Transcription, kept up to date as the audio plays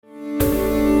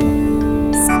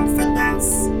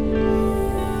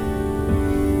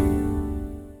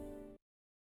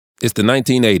It's the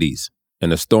 1980s,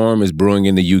 and a storm is brewing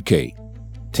in the UK.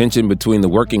 Tension between the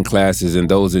working classes and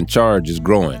those in charge is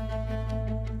growing.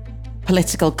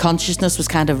 Political consciousness was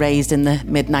kind of raised in the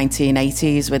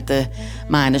mid-1980s with the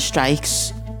miners'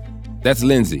 strikes. That's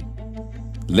Lindsay.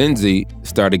 Lindsay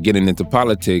started getting into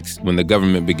politics when the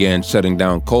government began shutting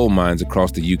down coal mines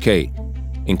across the UK,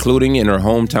 including in her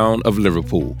hometown of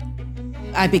Liverpool.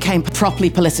 I became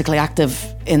properly politically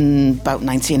active in about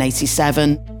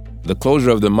 1987. The closure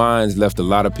of the mines left a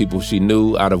lot of people she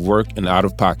knew out of work and out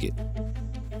of pocket.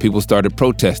 People started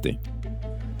protesting.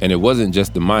 And it wasn't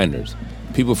just the miners.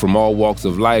 People from all walks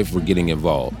of life were getting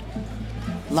involved.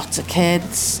 Lots of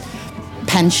kids,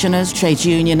 pensioners, trade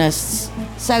unionists.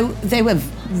 So they were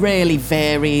really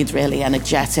varied, really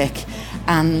energetic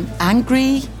and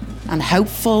angry and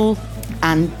hopeful.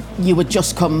 And you would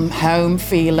just come home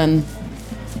feeling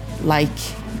like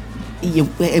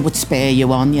it would spur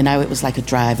you on, you know, it was like a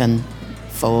driving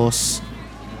force.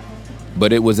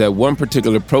 But it was at one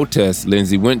particular protest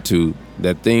Lindsay went to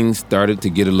that things started to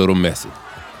get a little messy.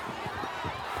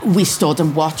 We stood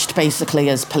and watched basically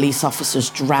as police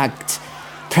officers dragged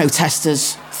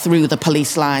protesters through the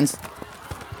police lines.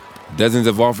 Dozens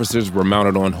of officers were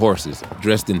mounted on horses,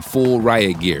 dressed in full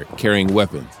riot gear, carrying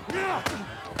weapons.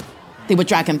 They were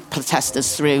dragging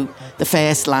protesters through the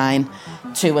first line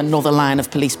to another line of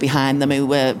police behind them who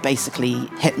were basically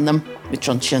hitting them with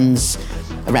truncheons,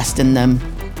 arresting them.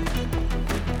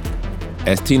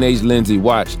 As teenage Lindsay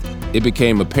watched, it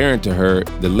became apparent to her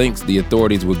the lengths the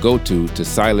authorities would go to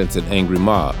silence an angry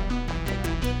mob.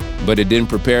 But it didn't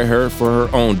prepare her for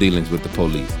her own dealings with the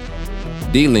police.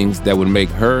 Dealings that would make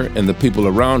her and the people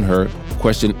around her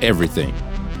question everything.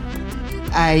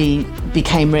 I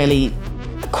became really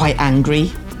quite angry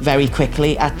very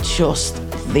quickly at just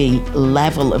the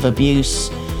level of abuse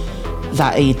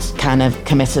that he'd kind of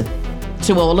committed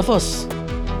to all of us.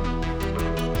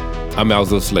 I'm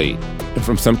Alzo Slade, and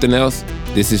from Something Else,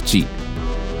 this is Cheat,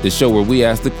 the show where we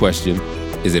ask the question,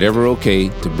 is it ever okay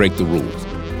to break the rules?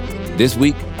 This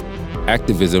week,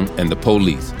 activism and the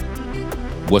police.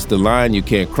 What's the line you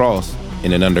can't cross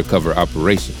in an undercover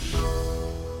operation?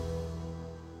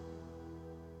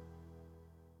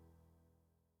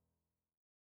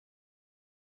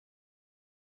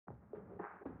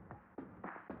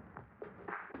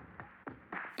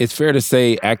 It's fair to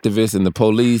say activists and the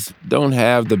police don't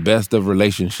have the best of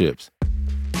relationships.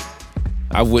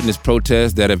 I've witnessed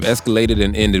protests that have escalated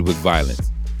and ended with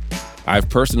violence. I've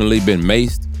personally been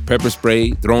maced, pepper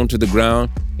sprayed, thrown to the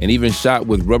ground, and even shot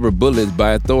with rubber bullets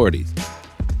by authorities.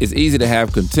 It's easy to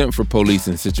have contempt for police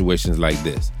in situations like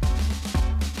this.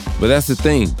 But that's the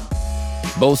thing.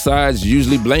 Both sides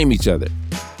usually blame each other.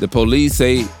 The police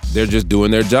say they're just doing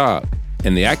their job,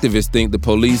 and the activists think the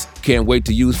police can't wait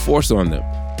to use force on them.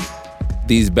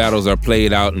 These battles are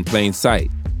played out in plain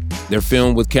sight. They're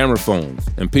filmed with camera phones,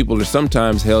 and people are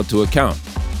sometimes held to account.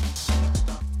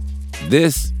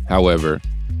 This, however,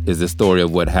 is the story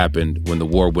of what happened when the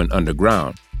war went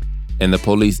underground, and the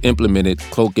police implemented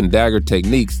cloak and dagger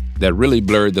techniques that really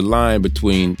blurred the line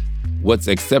between what's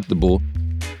acceptable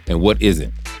and what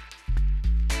isn't.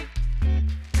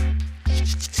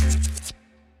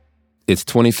 It's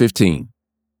 2015.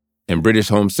 And British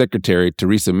Home Secretary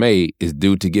Theresa May is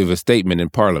due to give a statement in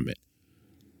Parliament.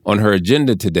 On her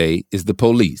agenda today is the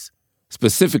police,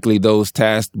 specifically those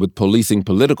tasked with policing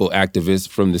political activists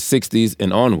from the 60s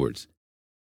and onwards.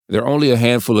 There are only a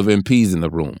handful of MPs in the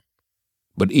room.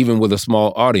 But even with a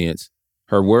small audience,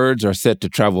 her words are set to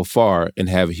travel far and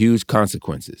have huge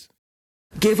consequences.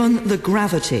 Given the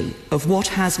gravity of what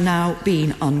has now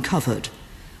been uncovered,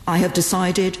 I have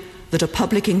decided that a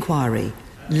public inquiry,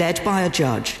 led by a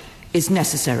judge, is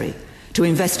necessary to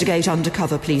investigate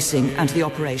undercover policing and the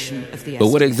operation of the SDS. But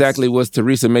what exactly was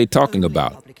Theresa May talking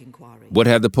about? What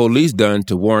have the police done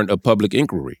to warrant a public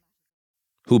inquiry?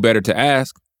 Who better to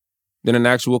ask than an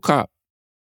actual cop?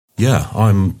 Yeah,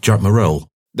 I'm Jack Morrell.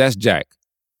 That's Jack,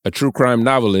 a true crime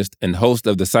novelist and host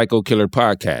of the Psycho Killer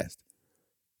podcast.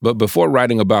 But before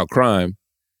writing about crime,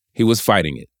 he was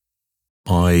fighting it.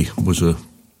 I was a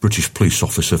British police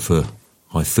officer for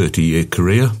my 30-year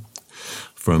career,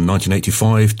 from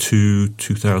 1985 to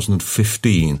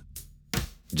 2015.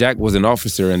 Jack was an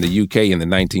officer in the UK in the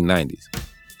 1990s,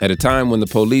 at a time when the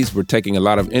police were taking a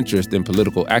lot of interest in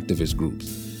political activist groups,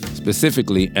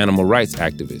 specifically animal rights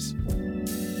activists.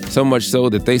 So much so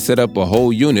that they set up a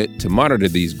whole unit to monitor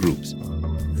these groups.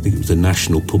 I think it was the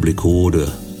National Public Order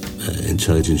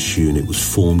Intelligence Unit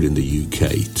was formed in the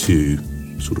UK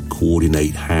to sort of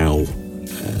coordinate how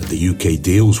the UK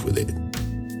deals with it.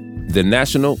 The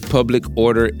National Public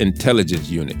Order Intelligence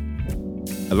Unit.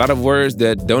 A lot of words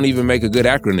that don't even make a good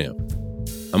acronym.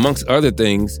 Amongst other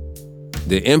things,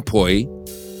 the employee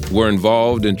were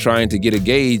involved in trying to get a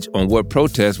gauge on what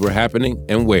protests were happening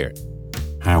and where.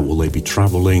 How will they be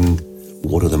travelling?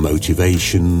 What are the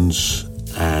motivations?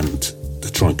 And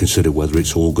to try and consider whether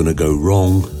it's all going to go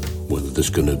wrong, whether there's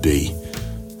going to be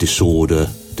disorder,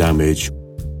 damage.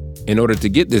 In order to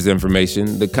get this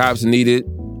information, the cops needed,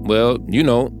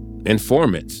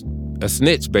 informants, a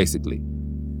snitch basically.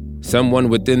 Someone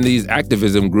within these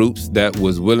activism groups that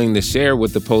was willing to share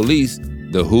with the police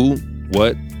the who,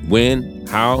 what, when,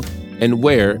 how, and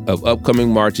where of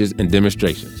upcoming marches and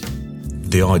demonstrations.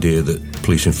 The idea that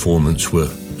police informants were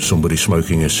somebody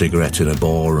smoking a cigarette in a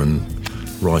bar and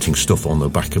writing stuff on the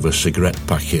back of a cigarette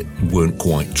packet weren't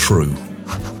quite true.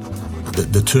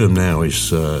 The term now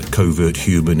is covert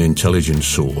human intelligence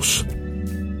source.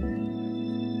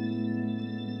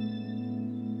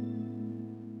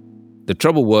 The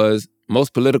trouble was,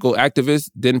 most political activists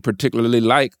didn't particularly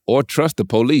like or trust the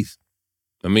police.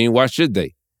 I mean, why should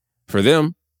they? For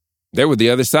them, they were the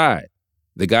other side,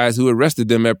 the guys who arrested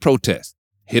them at protests,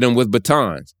 hit them with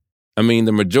batons. I mean,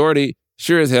 the majority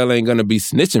sure as hell ain't gonna be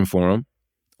snitching for them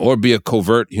or be a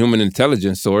covert human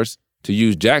intelligence source, to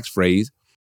use Jack's phrase.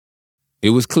 It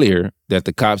was clear that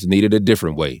the cops needed a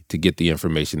different way to get the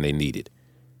information they needed.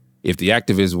 If the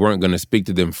activists weren't gonna speak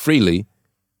to them freely,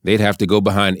 they'd have to go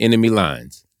behind enemy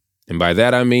lines. And by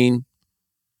that I mean,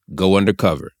 go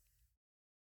undercover.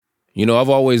 I've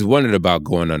always wondered about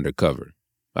going undercover.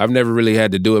 I've never really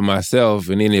had to do it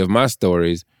myself in any of my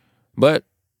stories, but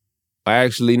I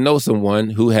actually know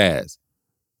someone who has.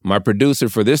 My producer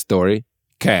for this story,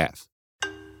 Cav.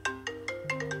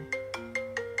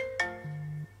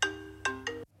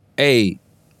 Hey,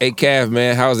 Cav,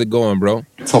 man, how's it going, bro?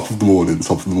 Top of the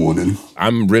morning.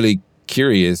 I'm really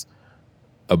curious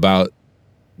about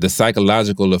the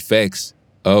psychological effects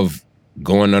of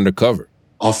going undercover.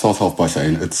 I'll start off by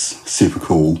saying it's super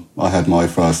cool. I had my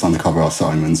first undercover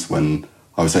assignments when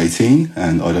I was 18,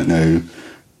 and I don't know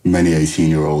many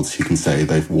 18-year-olds who can say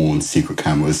they've worn secret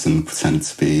cameras and pretend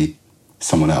to be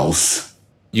someone else.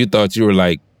 You thought you were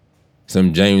like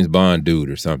some James Bond dude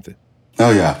or something.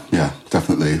 Oh, yeah,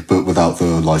 definitely. But without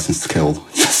the license to kill.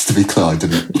 Just to be clear, I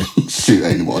didn't shoot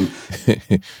anyone.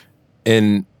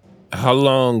 And how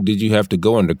long did you have to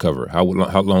go undercover? How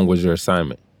long was your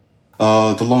assignment?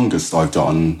 The longest I've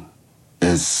done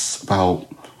is about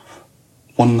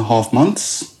 1.5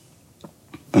 months.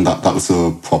 And that was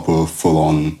a proper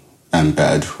full-on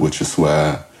embed, which is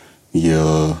where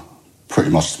you're pretty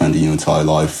much spending your entire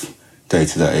life day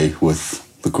to day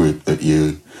with the group that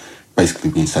you basically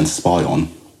being sent to spy on.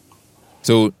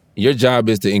 So your job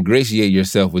is to ingratiate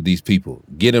yourself with these people,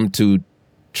 get them to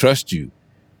trust you.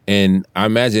 And I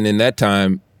imagine in that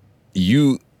time,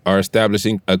 you are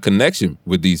establishing a connection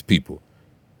with these people.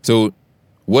 So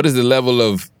what is the level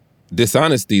of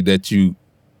dishonesty that you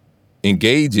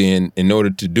engage in order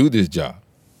to do this job?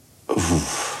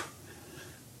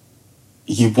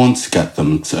 You want to get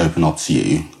them to open up to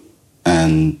you.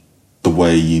 And the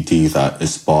way you do that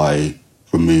is by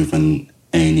removing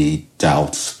any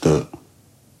doubts that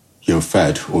you're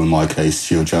fed, or in my case,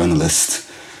 you're a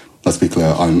journalist. Let's be clear,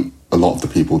 a lot of the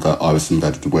people that I was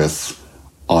embedded with,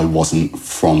 I wasn't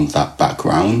from that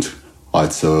background. I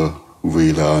had to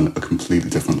relearn a completely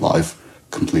different life,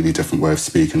 completely different way of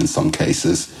speaking in some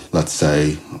cases. Let's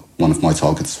say one of my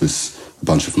targets was a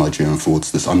bunch of Nigerian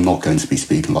fraudsters. I'm not going to be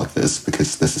speaking like this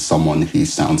because this is someone who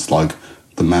sounds like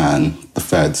the man, the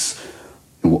feds.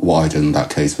 What I did in that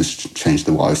case was change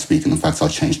the way I was speaking. In fact, I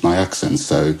changed my accent.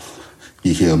 So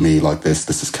you hear me like this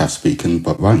is Cav speaking.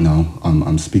 But right now,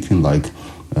 I'm speaking like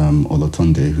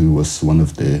Olatunde, who was one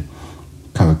of the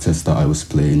characters that I was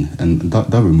playing. And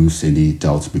that removes any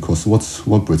doubt, because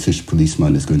what British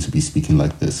policeman is going to be speaking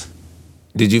like this?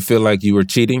 Did you feel like you were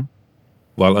cheating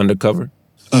while undercover?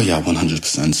 Oh yeah,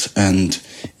 100%. And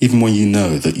even when you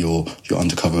know that your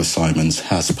undercover assignment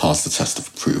has passed the test of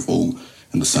approval,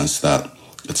 in the sense that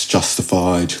it's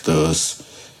justified, there's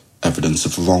evidence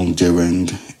of wrongdoing,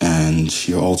 and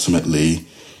you're ultimately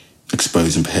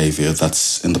exposing behaviour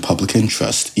that's in the public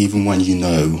interest, even when you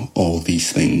know all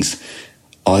these things,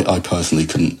 I personally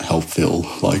couldn't help feel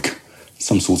like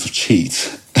some sort of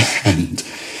cheat. And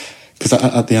because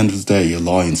at the end of the day, you're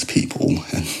lying to people,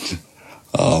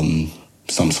 and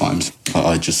sometimes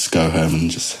I just go home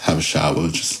and just have a shower,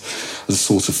 just as a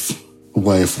sort of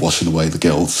way of washing away the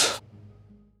guilt.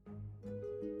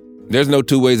 There's no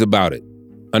two ways about it.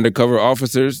 Undercover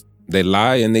officers, they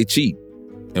lie and they cheat.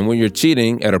 And when you're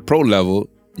cheating at a pro level,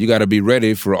 you got to be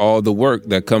ready for all the work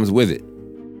that comes with it.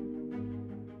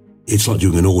 It's like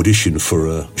doing an audition for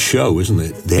a show, isn't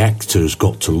it? The actor's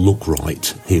got to look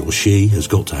right. He or she has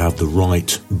got to have the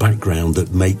right background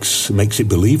that makes it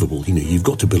believable. You know, you've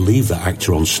got to believe that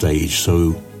actor on stage,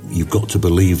 so you've got to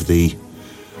believe the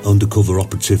undercover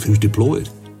operative who's deployed.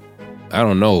 I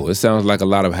don't know. It sounds like a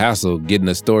lot of hassle getting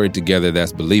a story together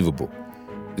that's believable.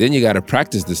 Then you got to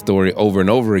practice the story over and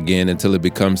over again until it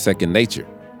becomes second nature.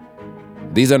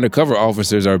 These undercover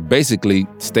officers are basically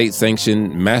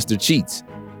state-sanctioned master cheats.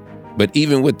 But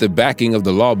even with the backing of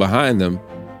the law behind them,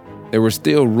 there were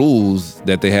still rules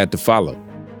that they had to follow.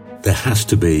 There has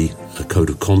to be a code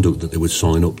of conduct that they would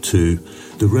sign up to.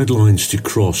 The red lines to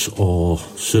cross are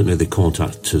certainly they can't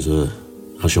act as an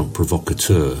agent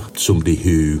provocateur, somebody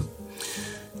who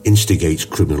instigates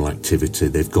criminal activity.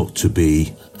 They've got to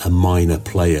be a minor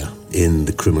player in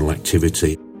the criminal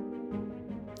activity.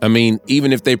 I mean,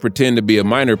 even if they pretend to be a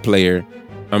minor player,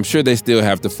 I'm sure they still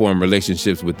have to form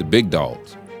relationships with the big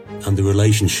dogs. And the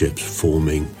relationships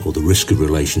forming, or the risk of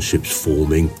relationships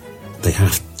forming, they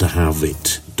have to have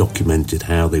it documented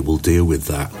how they will deal with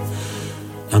that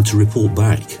and to report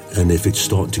back. And if it's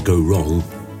starting to go wrong,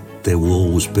 there will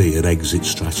always be an exit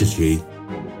strategy.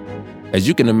 As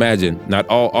you can imagine, not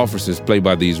all officers play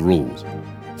by these rules.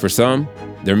 For some,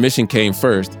 their mission came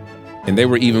first, and they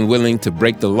were even willing to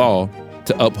break the law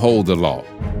to uphold the law.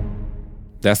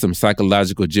 That's some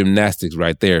psychological gymnastics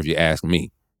right there, if you ask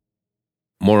me.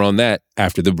 More on that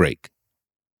after the break.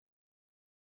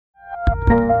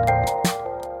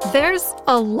 There's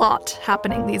a lot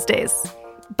happening these days,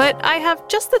 but I have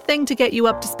just the thing to get you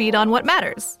up to speed on what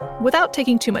matters without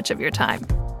taking too much of your time.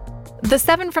 The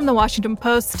 7 from the Washington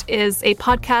Post is a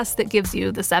podcast that gives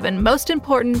you the 7 most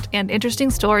important and interesting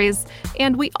stories,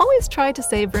 and we always try to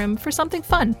save room for something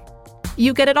fun.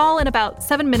 You get it all in about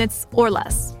 7 minutes or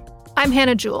less. I'm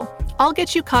Hannah Jewell. I'll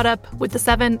get you caught up with the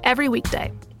 7 every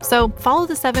weekday. So follow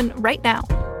the 7 right now.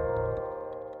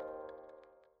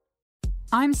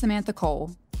 I'm Samantha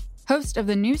Cole, host of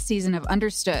the new season of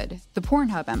Understood, the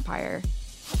Pornhub Empire.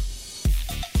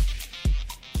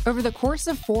 Over the course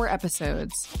of 4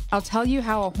 episodes, I'll tell you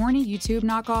how a horny YouTube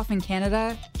knockoff in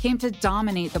Canada came to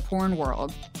dominate the porn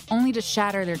world, only to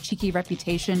shatter their cheeky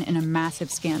reputation in a massive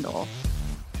scandal.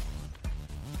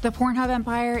 The Pornhub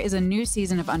Empire is a new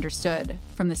season of Understood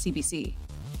from the CBC.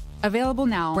 Available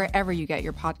now wherever you get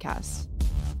your podcasts.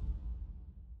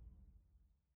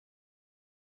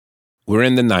 We're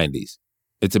in the 90s.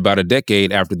 It's about a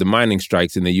decade after the mining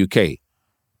strikes in the UK.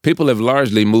 People have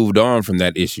largely moved on from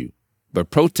that issue,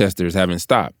 but protesters haven't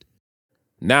stopped.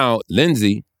 Now,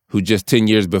 Lindsay, who just 10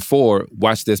 years before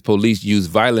watched as police use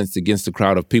violence against a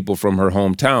crowd of people from her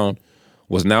hometown,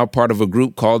 was now part of a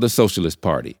group called the Socialist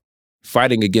Party,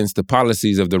 fighting against the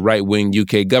policies of the right-wing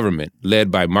UK government led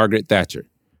by Margaret Thatcher.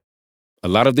 A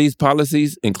lot of these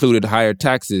policies included higher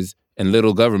taxes and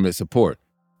little government support,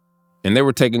 and they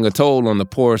were taking a toll on the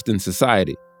poorest in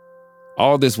society.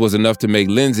 All this was enough to make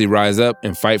Lindsay rise up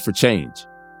and fight for change.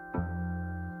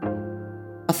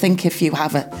 I think if you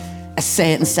have a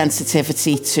certain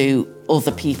sensitivity to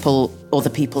other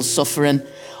people suffering,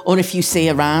 or if you see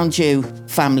around you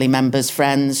family members,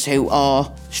 friends who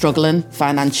are struggling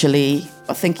financially,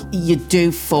 I think you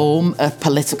do form a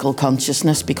political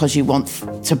consciousness because you want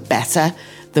to better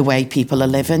the way people are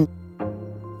living.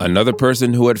 Another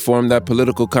person who had formed that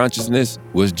political consciousness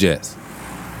was Jess.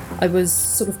 I was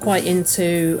sort of quite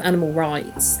into animal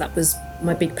rights. That was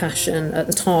my big passion at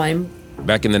the time.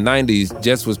 Back in the 90s,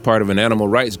 Jess was part of an animal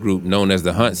rights group known as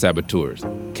the Hunt Saboteurs,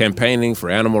 campaigning for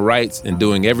animal rights and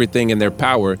doing everything in their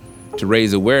power to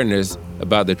raise awareness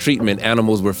about the treatment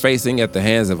animals were facing at the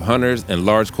hands of hunters and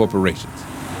large corporations.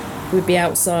 We'd be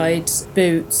outside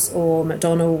Boots or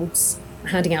McDonald's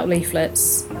handing out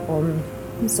leaflets on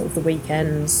sort of the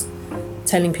weekends,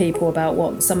 telling people about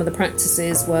what some of the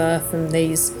practices were from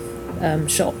these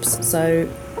shops.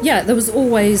 So, yeah, there was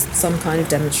always some kind of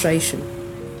demonstration.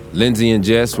 Lindsay and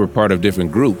Jess were part of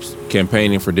different groups,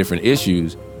 campaigning for different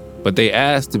issues, but they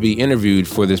asked to be interviewed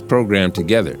for this program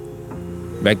together.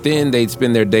 Back then, they'd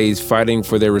spend their days fighting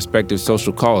for their respective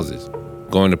social causes,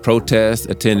 going to protests,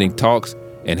 attending talks,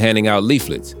 and handing out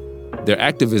leaflets. Their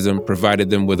activism provided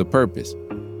them with a purpose.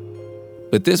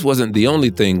 But this wasn't the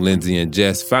only thing Lindsay and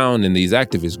Jess found in these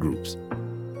activist groups.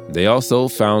 They also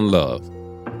found love.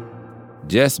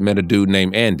 Jess met a dude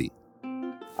named Andy.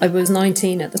 I was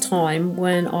 19 at the time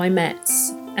when I met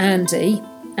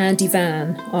Andy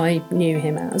Van, I knew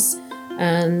him as,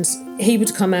 and he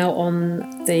would come out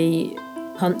on the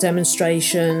hunt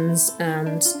demonstrations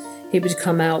and he would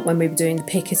come out when we were doing the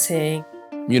picketing.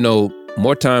 You know,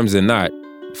 more times than not,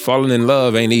 falling in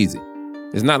love ain't easy.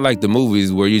 It's not like the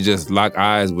movies where you just lock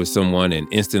eyes with someone and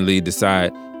instantly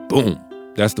decide boom,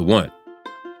 that's the one.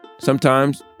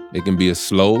 Sometimes it can be a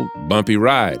slow, bumpy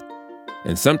ride.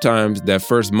 And sometimes that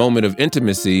first moment of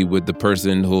intimacy with the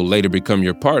person who'll later become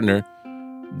your partner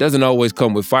doesn't always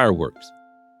come with fireworks.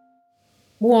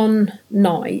 One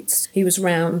night he was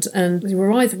round and we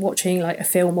were either watching like a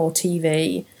film or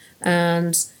TV,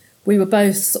 and we were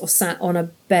both sort of sat on a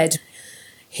bed.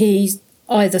 He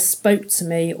either spoke to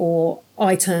me or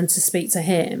I turned to speak to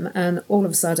him, and all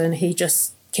of a sudden he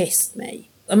just kissed me.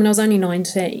 I mean, I was only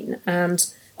 19 and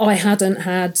I hadn't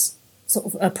had sort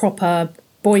of a proper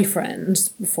boyfriend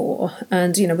before,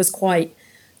 and, you know, was quite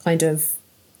kind of,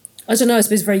 I don't know, I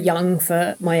suppose very young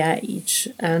for my age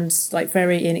and like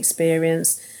very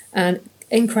inexperienced and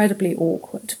incredibly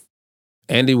awkward.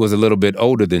 Andy was a little bit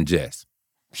older than Jess.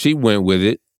 She went with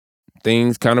it.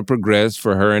 Things kind of progressed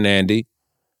for her and Andy.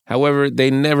 However, they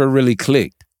never really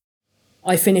clicked.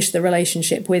 I finished the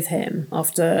relationship with him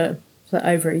after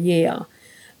over a year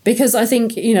because I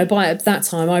think, you know, by that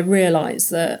time I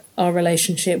realised that our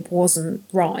relationship wasn't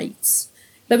right.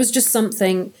 There was just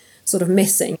something sort of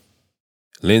missing.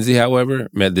 Lindsay, however,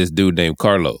 met this dude named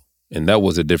Carlo, and that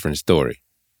was a different story.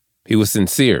 He was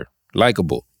sincere,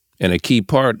 likable, and a key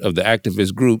part of the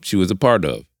activist group she was a part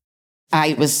of.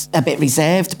 I was a bit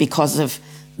reserved because of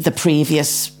the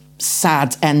previous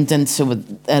sad ending to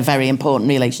a very important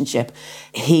relationship.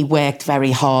 He worked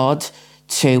very hard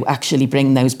to actually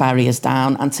bring those barriers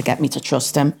down and to get me to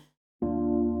trust him.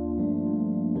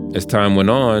 As time went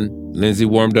on, Lindsay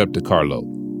warmed up to Carlo.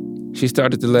 She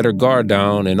started to let her guard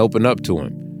down and open up to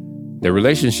him. Their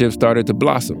relationship started to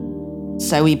blossom.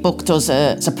 So he booked us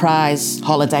a surprise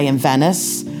holiday in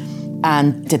Venice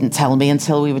and didn't tell me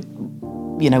until we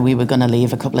were going to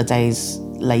leave a couple of days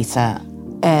later.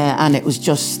 And it was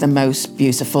just the most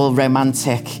beautiful,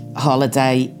 romantic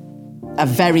holiday. I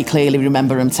very clearly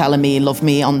remember him telling me he loved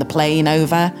me on the plane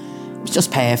over. It was just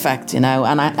perfect, you know,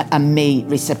 and me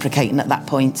reciprocating at that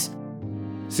point.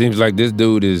 Seems like this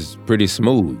dude is pretty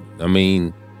smooth. I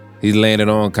mean, he's landed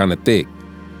on kind of thick.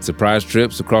 Surprise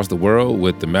trips across the world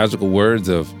with the magical words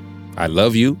of, "I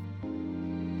love you."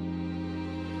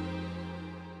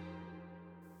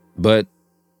 But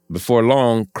before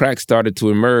long, cracks started to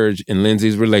emerge in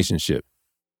Lindsay's relationship.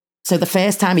 So the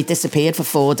first time he disappeared for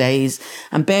 4 days,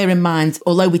 and bear in mind,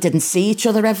 although we didn't see each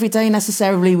other every day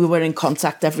necessarily, we were in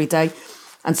contact every day.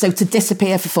 And so to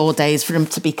disappear for 4 days, for him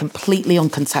to be completely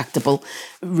uncontactable,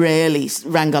 really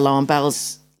rang alarm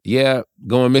bells. Yeah,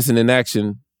 going missing in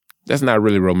action, that's not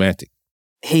really romantic.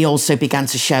 He also began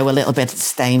to show a little bit of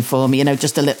disdain for me, you know,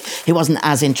 just a little. He wasn't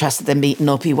as interested in meeting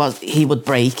up. He would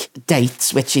break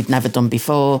dates, which he'd never done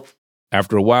before.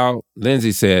 After a while,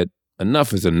 Lindsay said,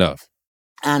 enough is enough.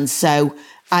 And so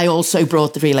I also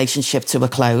brought the relationship to a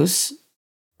close.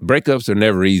 Breakups are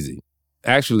never easy.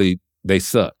 Actually, they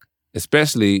suck,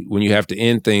 especially when you have to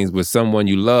end things with someone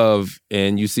you love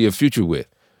and you see a future with.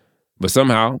 But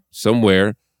somehow,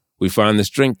 somewhere, we find the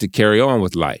strength to carry on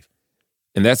with life.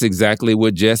 And that's exactly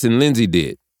what Jess and Lindsay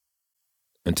did.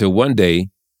 Until one day,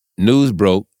 news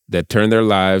broke that turned their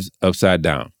lives upside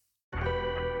down.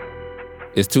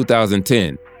 It's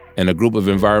 2010, and a group of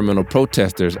environmental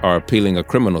protesters are appealing a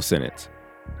criminal sentence.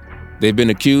 They've been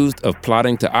accused of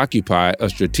plotting to occupy a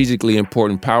strategically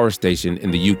important power station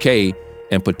in the UK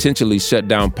and potentially shut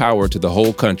down power to the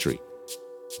whole country.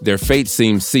 Their fate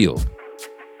seemed sealed.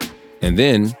 And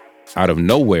then, out of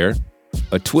nowhere,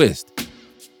 a twist.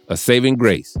 A saving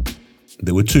grace.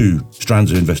 There were two strands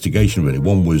of investigation, really.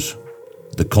 One was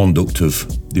the conduct of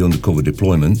the undercover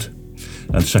deployment,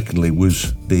 and secondly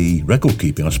was the record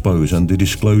keeping, I suppose, and the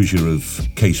disclosure of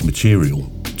case material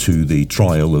to the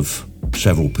trial of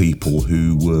several people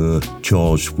who were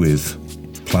charged with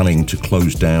planning to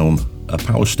close down a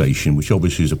power station, which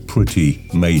obviously is a pretty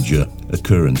major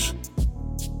occurrence.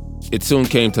 It soon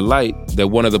came to light that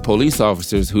one of the police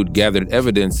officers who'd gathered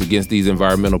evidence against these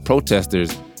environmental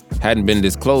protesters hadn't been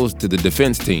disclosed to the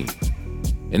defense team.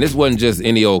 And this wasn't just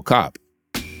any old cop.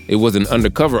 It was an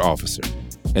undercover officer,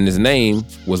 and his name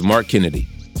was Mark Kennedy.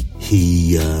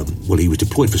 He was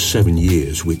deployed for 7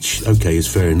 years, which, okay, is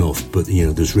fair enough, but, you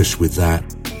know, there's risk with that.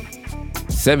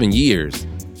 7 years?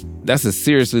 That's a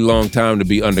seriously long time to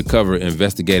be undercover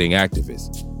investigating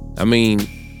activists. I mean,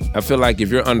 I feel like if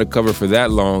you're undercover for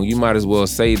that long, you might as well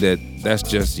say that that's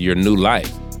just your new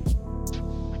life.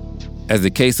 As the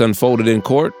case unfolded in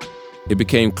court, it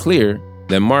became clear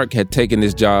that Mark had taken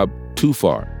this job too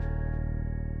far.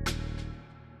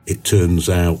 It turns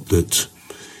out that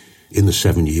in the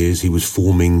 7 years, he was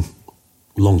forming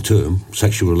long-term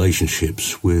sexual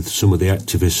relationships with some of the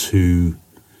activists who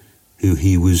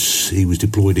he was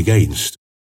deployed against.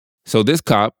 So this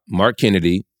cop, Mark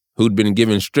Kennedy, who'd been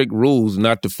given strict rules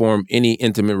not to form any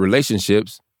intimate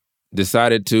relationships,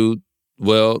 decided to,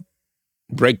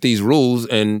 break these rules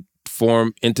and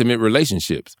form intimate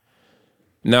relationships.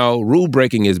 Now, rule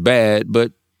breaking is bad,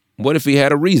 but what if he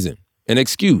had a reason, an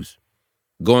excuse?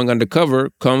 Going undercover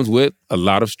comes with a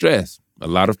lot of stress, a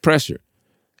lot of pressure.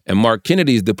 And Mark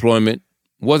Kennedy's deployment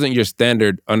wasn't your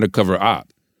standard undercover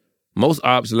op. Most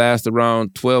ops last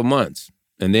around 12 months,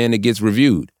 and then it gets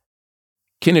reviewed.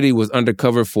 Kennedy was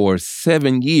undercover for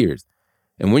 7 years.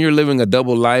 And when you're living a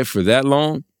double life for that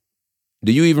long,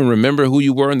 do you even remember who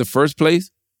you were in the first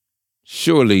place?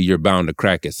 Surely you're bound to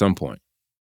crack at some point.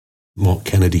 Mark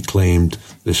Kennedy claimed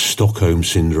the Stockholm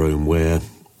Syndrome, where,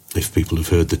 if people have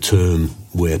heard the term,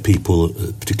 where people,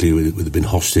 particularly who have been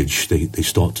hostage, they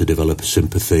start to develop a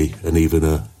sympathy and even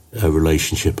a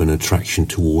relationship and attraction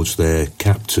towards their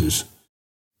captors.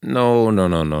 No.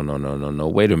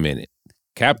 Wait a minute.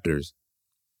 Captors?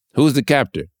 Who's the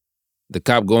captor? The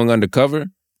cop going undercover?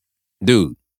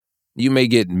 Dude, you may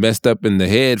get messed up in the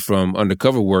head from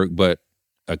undercover work, but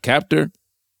a captor?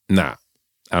 Nah,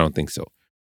 I don't think so.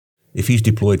 If he's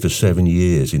deployed for 7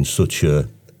 years in such a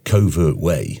covert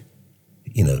way,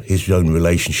 his own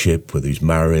relationship, whether he's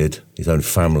married, his own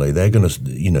family, they're going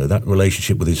to, that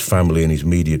relationship with his family and his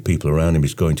immediate people around him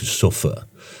is going to suffer.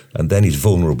 And then he's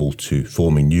vulnerable to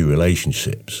forming new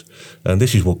relationships. And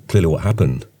this is clearly what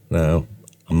happened. Now,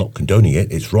 I'm not condoning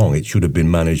it. It's wrong. It should have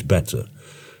been managed better.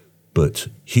 But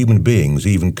human beings,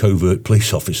 even covert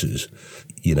police officers,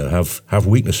 have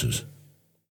weaknesses.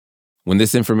 When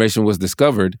this information was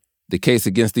discovered, the case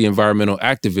against the environmental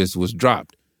activists was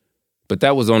dropped. But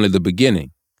that was only the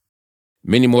beginning.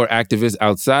 Many more activists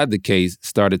outside the case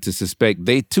started to suspect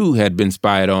they too had been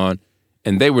spied on,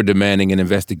 and they were demanding an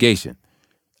investigation.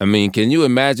 I mean, can you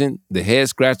imagine the head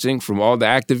scratching from all the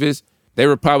activists? They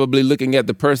were probably looking at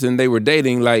the person they were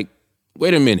dating like,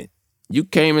 wait a minute, you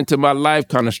came into my life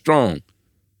kind of strong.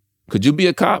 Could you be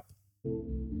a cop?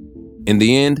 In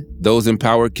the end, those in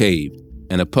power caved,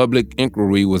 and a public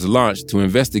inquiry was launched to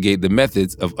investigate the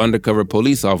methods of undercover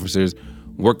police officers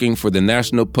working for the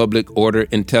National Public Order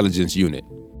Intelligence Unit.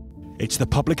 It's the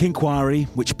public inquiry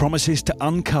which promises to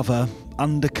uncover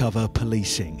undercover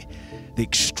policing, the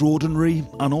extraordinary,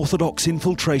 unorthodox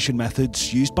infiltration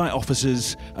methods used by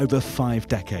officers over 5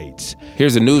 decades.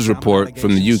 Here's a news report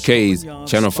from the UK's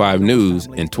Channel 5 News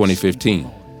in 2015.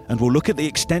 And we'll look at the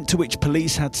extent to which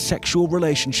police had sexual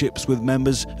relationships with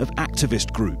members of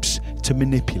activist groups to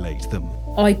manipulate them.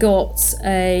 I got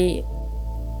a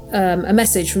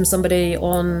message from somebody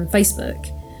on Facebook,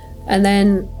 and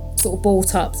then sort of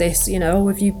brought up this,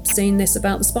 have you seen this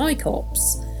about the spy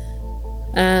cops?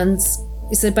 And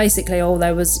he said basically,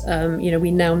 there was,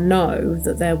 we now know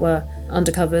that there were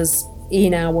undercovers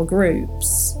in our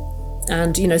groups,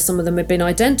 and, some of them had been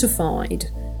identified.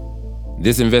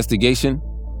 This investigation,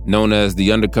 known as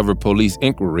the Undercover Police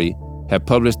Inquiry, had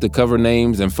published the cover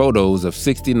names and photos of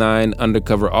 69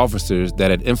 undercover officers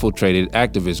that had infiltrated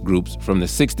activist groups from the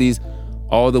 60s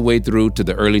all the way through to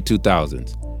the early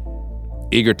 2000s.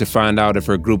 Eager to find out if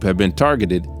her group had been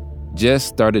targeted, Jess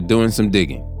started doing some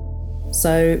digging.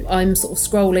 So I'm sort of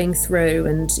scrolling through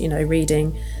and,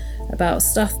 reading about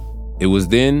stuff. It was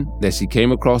then that she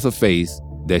came across a face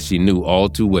that she knew all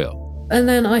too well. And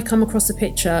then I come across a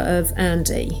picture of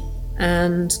Andy,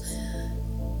 and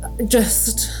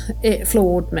it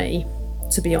floored me,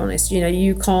 to be honest.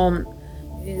 You can't,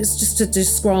 it's just to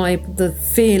describe the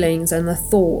feelings and the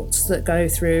thoughts that go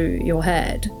through your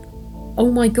head.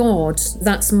 Oh my God,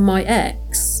 that's my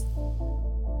ex.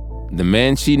 The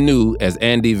man she knew as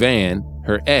Andy Van,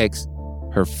 her ex,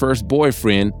 her first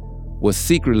boyfriend, was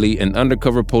secretly an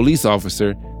undercover police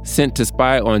officer sent to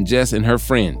spy on Jess and her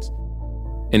friends.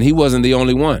 And he wasn't the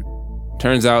only one.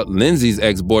 Turns out Lindsay's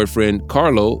ex-boyfriend,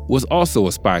 Carlo, was also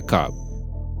a spy cop.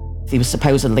 He was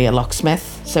supposedly a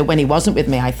locksmith, so when he wasn't with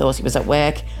me, I thought he was at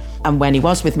work. And when he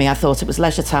was with me, I thought it was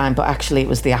leisure time, but actually it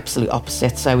was the absolute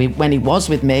opposite. So when he was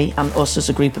with me and us as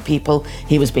a group of people,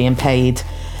 he was being paid.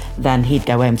 Then he'd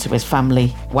go home to his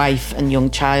family, wife and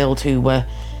young child, who were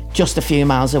just a few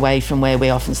miles away from where we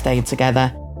often stayed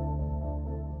together.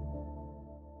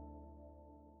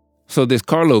 So this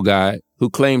Carlo guy, who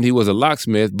claimed he was a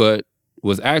locksmith but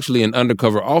was actually an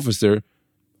undercover officer,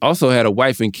 also had a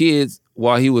wife and kids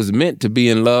while he was meant to be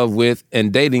in love with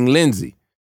and dating Lindsay.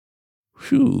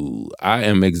 Phew, I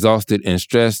am exhausted and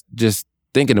stressed just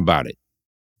thinking about it.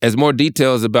 As more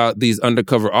details about these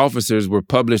undercover officers were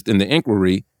published in the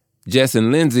inquiry, Jess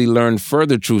and Lindsay learned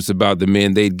further truths about the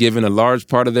men they'd given a large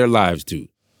part of their lives to.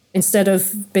 Instead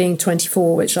of being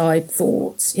 24, which I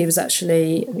thought, he was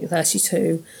actually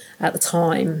 32 at the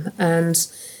time. And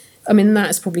I mean,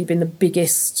 that's probably been the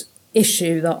biggest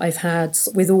issue that I've had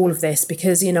with all of this,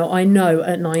 because, you know, I know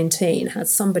at 19, had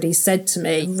somebody said to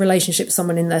me, relationship with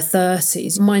someone in their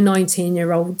 30s, my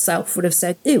 19-year-old self would have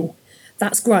said, ew,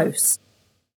 that's gross.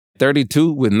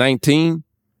 32 with 19?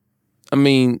 I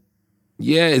mean,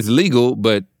 yeah, it's legal,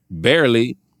 but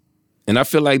barely. And I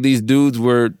feel like these dudes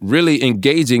were really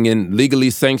engaging in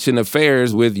legally sanctioned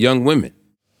affairs with young women.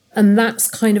 And that's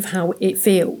kind of how it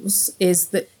feels, is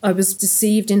that I was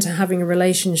deceived into having a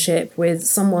relationship with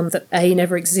someone that A,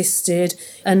 never existed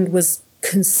and was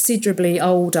considerably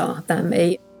older than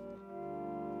me.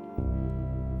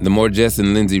 The more Jess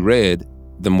and Lindsay read,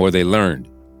 the more they learned.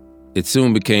 It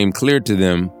soon became clear to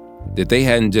them that they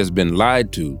hadn't just been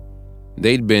lied to,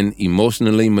 they'd been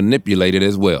emotionally manipulated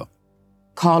as well.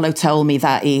 Carlo told me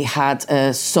that he had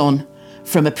a son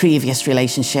from a previous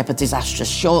relationship, a disastrous,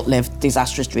 short-lived,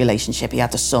 disastrous relationship. He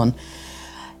had a son.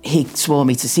 He swore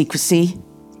me to secrecy.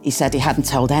 He said he hadn't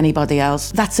told anybody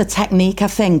else. That's a technique, I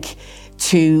think,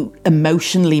 to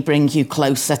emotionally bring you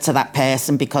closer to that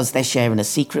person because they're sharing a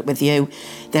secret with you.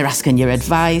 They're asking your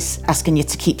advice, asking you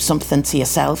to keep something to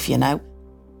yourself, you know.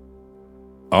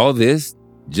 All this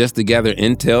just to gather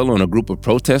intel on a group of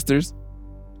protesters?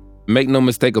 Make no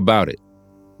mistake about it.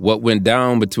 What went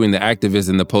down between the activists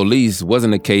and the police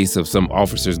wasn't a case of some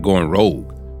officers going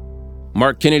rogue.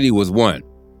 Mark Kennedy was one.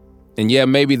 And yeah,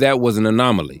 maybe that was an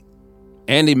anomaly.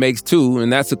 Andy makes two,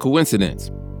 and that's a coincidence.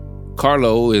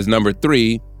 Carlo is number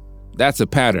 3. That's a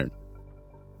pattern.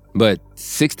 But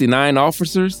 69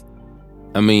 officers?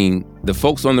 I mean, the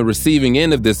folks on the receiving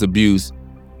end of this abuse,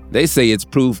 they say it's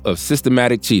proof of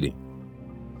systematic cheating.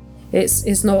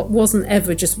 Wasn't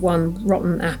ever just one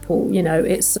rotten apple, you know,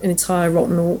 it's an entire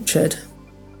rotten orchard.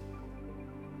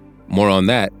 More on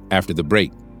that after the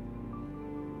break.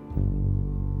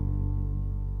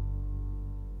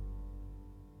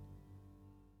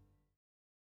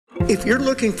 If you're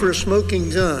looking for a smoking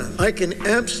gun, I can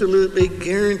absolutely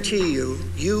guarantee you,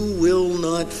 you will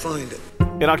not find it.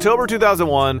 In October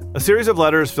 2001, a series of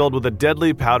letters filled with a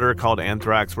deadly powder called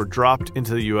anthrax were dropped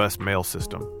into the U.S. mail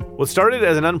system. What started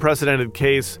as an unprecedented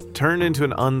case turned into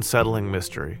an unsettling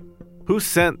mystery. Who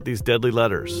sent these deadly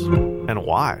letters? And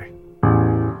why?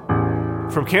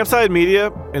 From Campside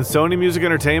Media and Sony Music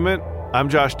Entertainment, I'm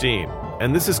Josh Dean,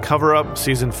 and this is Cover Up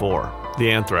Season 4, The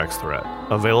Anthrax Threat,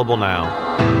 available now.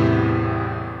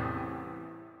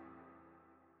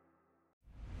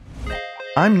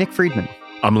 I'm Nick Friedman.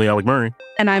 I'm Lee Alec Murray.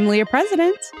 And I'm Leah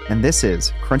President. And this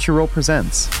is Crunchyroll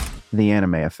Presents The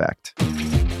Anime Effect.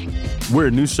 We're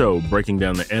a new show breaking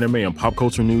down the anime and pop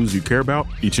culture news you care about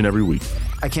each and every week.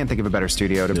 I can't think of a better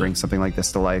studio to bring something like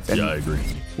this to life. And I agree.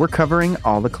 We're covering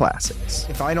all the classics.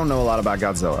 If I don't know a lot about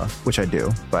Godzilla, which I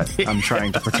do, but I'm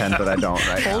trying to pretend that I don't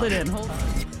right now. Hold it in.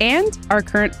 And our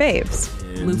current faves.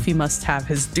 Luffy must have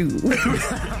his due.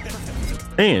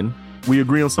 And we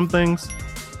agree on some things,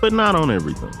 but not on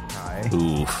everything.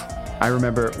 Oof. I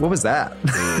remember, what was that?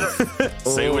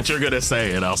 Say what you're going to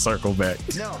say and I'll circle back.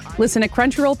 Listen to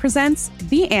Crunchyroll Presents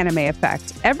The Anime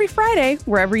Effect every Friday,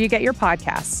 wherever you get your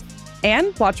podcasts.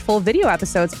 And watch full video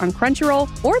episodes on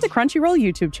Crunchyroll or the Crunchyroll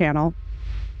YouTube channel.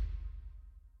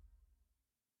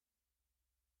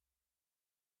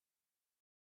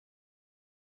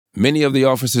 Many of the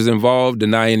officers involved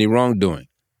deny any wrongdoing.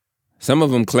 Some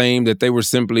of them claim that they were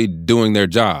simply doing their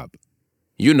job.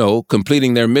 You know,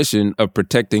 completing their mission of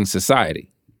protecting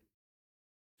society.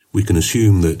 We can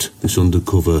assume that this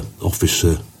undercover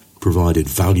officer provided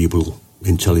valuable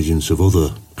intelligence of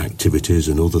other activities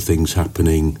and other things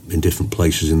happening in different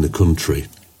places in the country.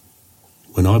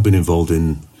 When I've been involved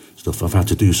in stuff, I've had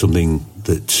to do something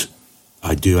that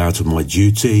I do out of my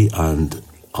duty, and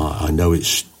I know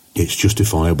it's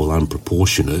justifiable and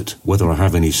proportionate. Whether I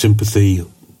have any sympathy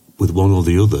with one or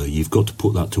the other, you've got to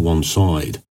put that to one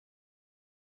side.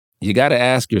 You got to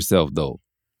ask yourself, though,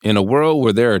 in a world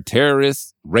where there are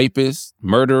terrorists, rapists,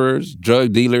 murderers,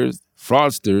 drug dealers,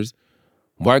 fraudsters,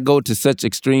 why go to such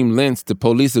extreme lengths to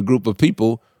police a group of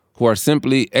people who are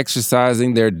simply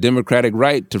exercising their democratic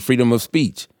right to freedom of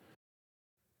speech?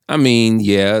 I mean,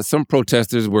 yeah, some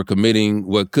protesters were committing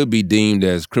what could be deemed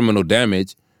as criminal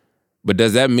damage, but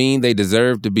does that mean they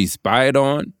deserve to be spied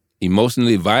on,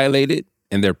 emotionally violated,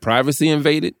 and their privacy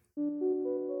invaded?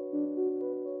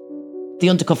 The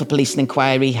Undercover Policing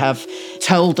Inquiry have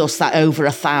told us that over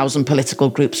 1,000 political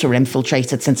groups were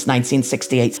infiltrated since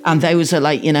 1968. And those are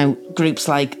like, you know, groups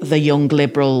like the Young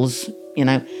Liberals, you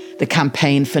know, the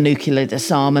Campaign for Nuclear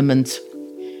Disarmament,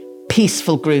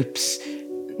 peaceful groups,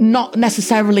 not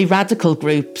necessarily radical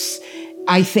groups.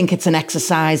 I think it's an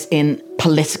exercise in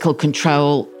political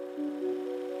control.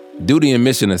 Duty and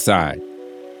mission aside,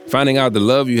 Finding out the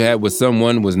love you had with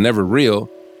someone was never real.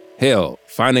 Hell,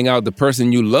 finding out the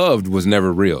person you loved was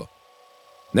never real.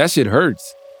 That shit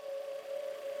hurts.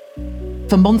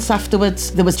 For months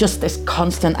afterwards, there was just this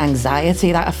constant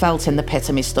anxiety that I felt in the pit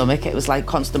of my stomach. It was like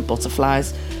constant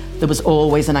butterflies. There was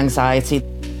always an anxiety.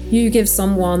 You give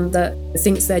someone that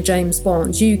thinks they're James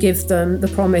Bond, you give them the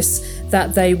promise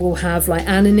that they will have like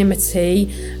anonymity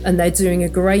and they're doing a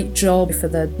great job for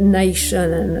the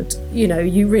nation, and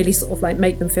you really sort of like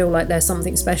make them feel like they're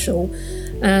something special,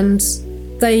 and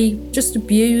they just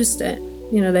abused it.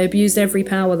 They abused every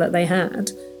power that they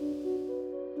had.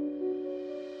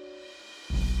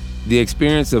 The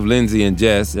experience of Lindsay and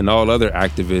Jess and all other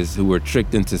activists who were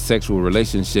tricked into sexual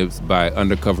relationships by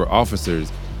undercover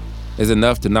officers is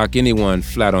enough to knock anyone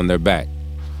flat on their back.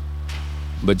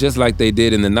 But just like they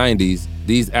did in the 90s,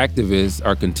 these activists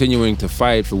are continuing to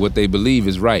fight for what they believe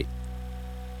is right.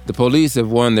 The police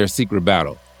have won their secret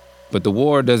battle, but the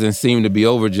war doesn't seem to be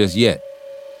over just yet.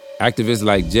 Activists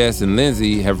like Jess and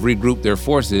Lindsay have regrouped their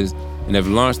forces and have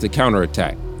launched a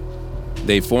counterattack.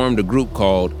 They formed a group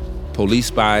called Police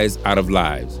Spies Out of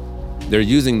Lives. They're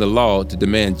using the law to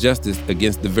demand justice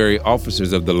against the very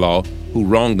officers of the law who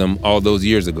wronged them all those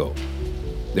years ago.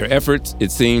 Their efforts,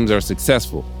 it seems, are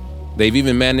successful. They've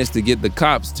even managed to get the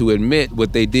cops to admit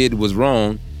what they did was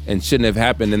wrong and shouldn't have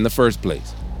happened in the first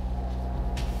place.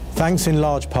 Thanks in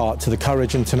large part to the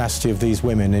courage and tenacity of these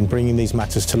women in bringing these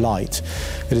matters to light,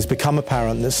 it has become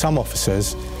apparent that some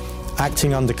officers,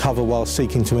 acting undercover while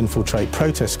seeking to infiltrate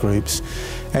protest groups,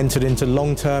 entered into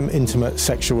long-term intimate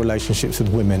sexual relationships with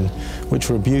women, which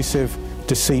were abusive,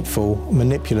 deceitful,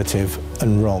 manipulative,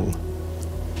 and wrong.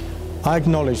 I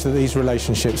acknowledge that these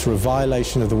relationships were a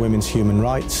violation of the women's human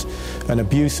rights, an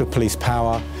abuse of police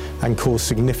power, and caused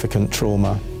significant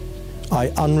trauma. I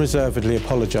unreservedly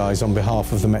apologise on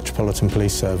behalf of the Metropolitan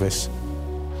Police Service.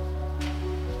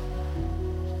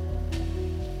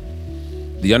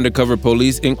 The undercover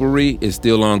police inquiry is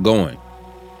still ongoing.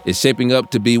 It's shaping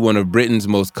up to be one of Britain's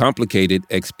most complicated,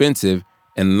 expensive,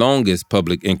 and longest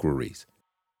public inquiries.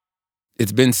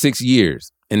 It's been 6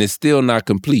 years, and it's still not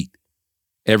complete.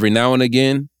 Every now and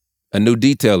again, a new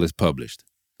detail is published.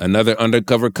 Another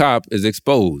undercover cop is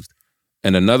exposed,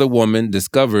 and another woman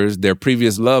discovers their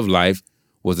previous love life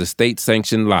was a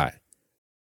state-sanctioned lie.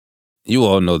 You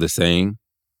all know the saying,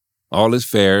 all is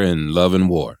fair in love and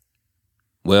war.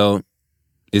 Well,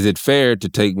 is it fair to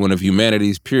take one of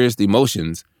humanity's purest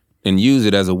emotions and use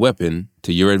it as a weapon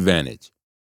to your advantage?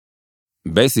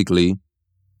 Basically,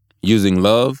 using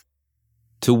love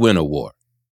to win a war.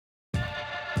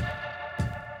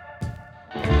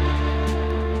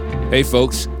 Hey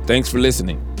folks, thanks for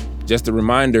listening. Just a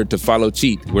reminder to follow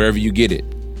Cheat wherever you get it.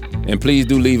 And please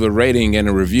do leave a rating and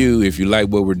a review if you like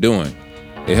what we're doing.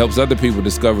 It helps other people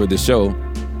discover the show.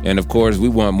 And of course, we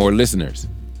want more listeners.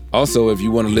 Also, if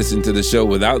you want to listen to the show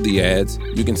without the ads,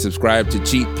 you can subscribe to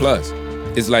Cheat Plus.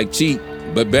 It's like Cheat,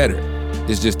 but better.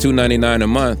 It's just $2.99 a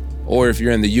month, or if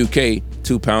you're in the UK,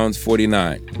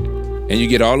 £2.49. And you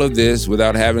get all of this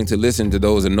without having to listen to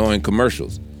those annoying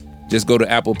commercials. Just go to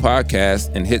Apple Podcasts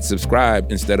and hit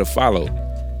subscribe instead of follow.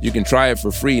 You can try it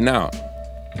for free now.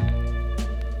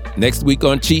 Next week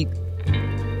on Cheat.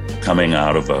 Coming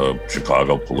out of a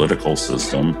Chicago political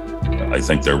system, I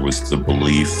think there was the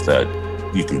belief that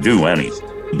you can do anything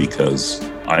because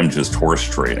I'm just horse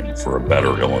trading for a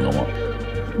better Illinois.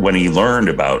 When he learned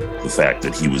about the fact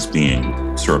that he was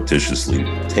being surreptitiously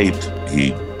taped,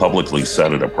 he publicly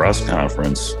said at a press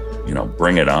conference,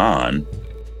 bring it on.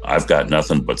 I've got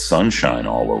nothing but sunshine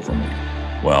all over me.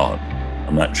 Well,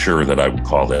 I'm not sure that I would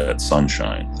call that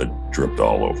sunshine that dripped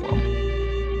all over him.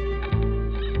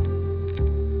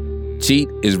 Cheat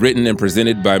is written and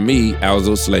presented by me,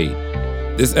 Alzo Slade.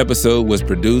 This episode was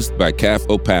produced by Kaf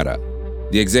Opata.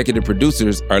 The executive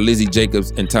producers are Lizzie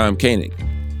Jacobs and Tom Koenig.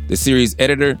 The series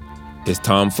editor is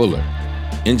Tom Fuller.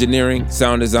 Engineering,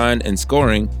 sound design, and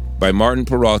scoring by Martin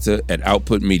Peralta at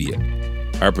Output Media.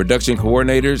 Our production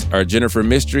coordinators are Jennifer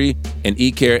Mistry and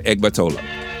Iker Egbatola.